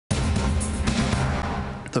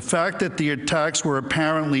The fact that the attacks were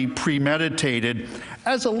apparently premeditated,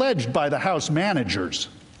 as alleged by the House managers,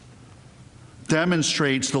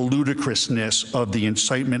 demonstrates the ludicrousness of the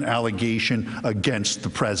incitement allegation against the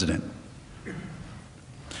president.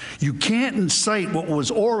 You can't incite what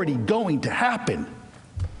was already going to happen.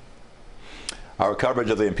 Our coverage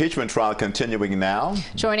of the impeachment trial continuing now.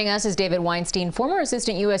 Joining us is David Weinstein, former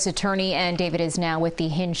Assistant U.S. Attorney, and David is now with the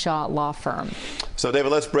Hinshaw Law Firm. So,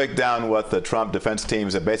 David, let's break down what the Trump defense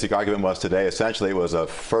team's basic argument was today. Essentially, it was a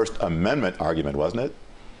First Amendment argument, wasn't it?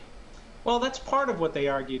 Well, that's part of what they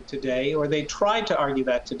argued today, or they tried to argue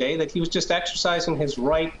that today, that he was just exercising his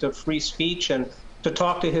right to free speech and to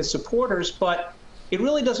talk to his supporters, but it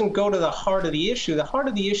really doesn't go to the heart of the issue. The heart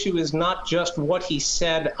of the issue is not just what he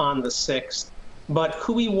said on the 6th, but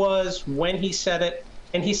who he was, when he said it.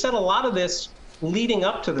 And he said a lot of this leading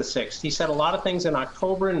up to the 6th. He said a lot of things in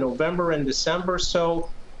October and November and December. So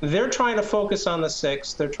they're trying to focus on the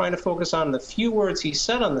 6th. They're trying to focus on the few words he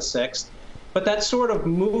said on the 6th. But that's sort of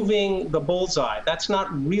moving the bullseye. That's not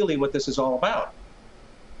really what this is all about.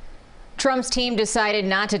 Trump's team decided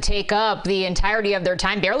not to take up the entirety of their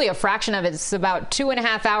time, barely a fraction of it. It's about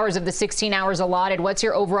 2.5 hours of the 16 hours allotted. What's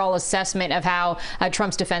your overall assessment of how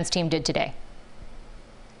Trump's defense team did today?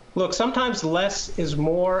 Look, sometimes less is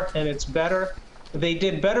more, and it's better. They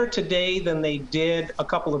did better today than they did a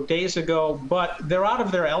couple of days ago, but they're out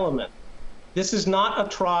of their element. This is not a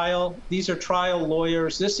trial. These are trial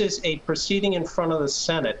lawyers. This is a proceeding in front of the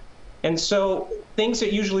Senate. And so things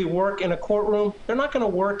that usually work in a courtroom, they're not going to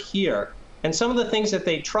work here. And some of the things that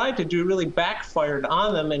they tried to do really backfired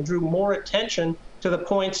on them and drew more attention to the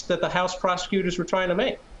points that the House prosecutors were trying to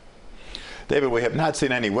make. David, we have not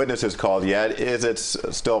seen any witnesses called yet. Is it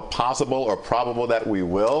still possible or probable that we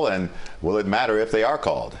will? And will it matter if they are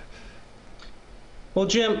called? Well,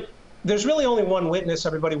 Jim, there's really only one witness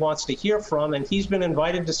everybody wants to hear from, and he's been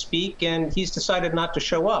invited to speak, and he's decided not to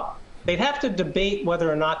show up. They'd have to debate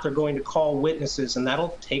whether or not they're going to call witnesses, and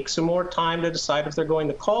that'll take some more time to decide if they're going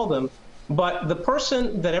to call them. But the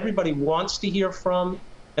person that everybody wants to hear from,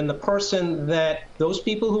 and the person that those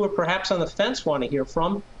people who are perhaps on the fence want to hear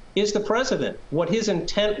from, is the president. What his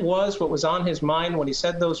intent was, what was on his mind when he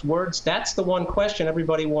said those words, that's the one question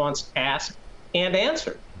everybody wants asked and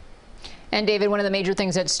answered. And David, one of the major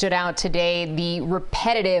things that stood out today, the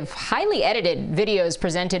repetitive, highly edited videos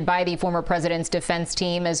presented by the former president's defense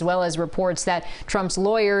team, as well as reports that Trump's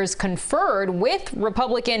lawyers conferred with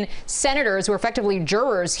Republican senators who are effectively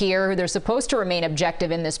jurors here. They're supposed to remain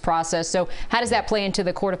objective in this process. So how does that play into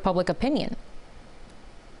the court of public opinion?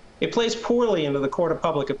 It plays poorly into the court of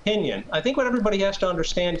public opinion. I think what everybody has to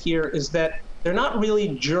understand here is that they're not really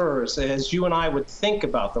jurors as you and I would think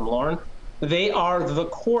about them, Lauren. They are the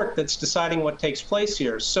court that's deciding what takes place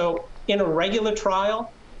here. So in a regular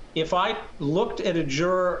trial, if I looked at a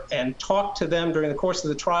juror and talked to them during the course of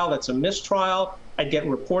the trial, that's a mistrial. I'd get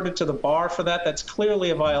reported to the bar for that. That's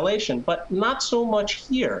clearly a violation, but not so much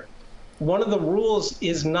here. One of the rules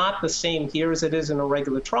is not the same here as it is in a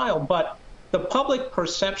regular trial, but the public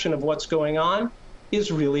perception of what's going on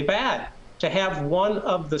is really bad. To have one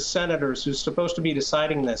of the senators who's supposed to be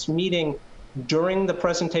deciding this meeting during the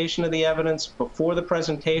presentation of the evidence, before the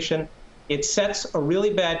presentation, it sets a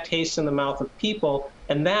really bad taste in the mouth of people,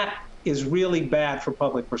 and that is really bad for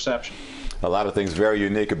public perception. A lot of things very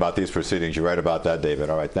unique about these proceedings. You're right about that, David.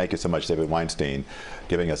 All right, thank you so much, David Weinstein,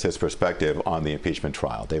 giving us his perspective on the impeachment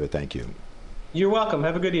trial. David, thank you. You're welcome.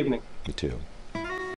 Have a good evening. You too.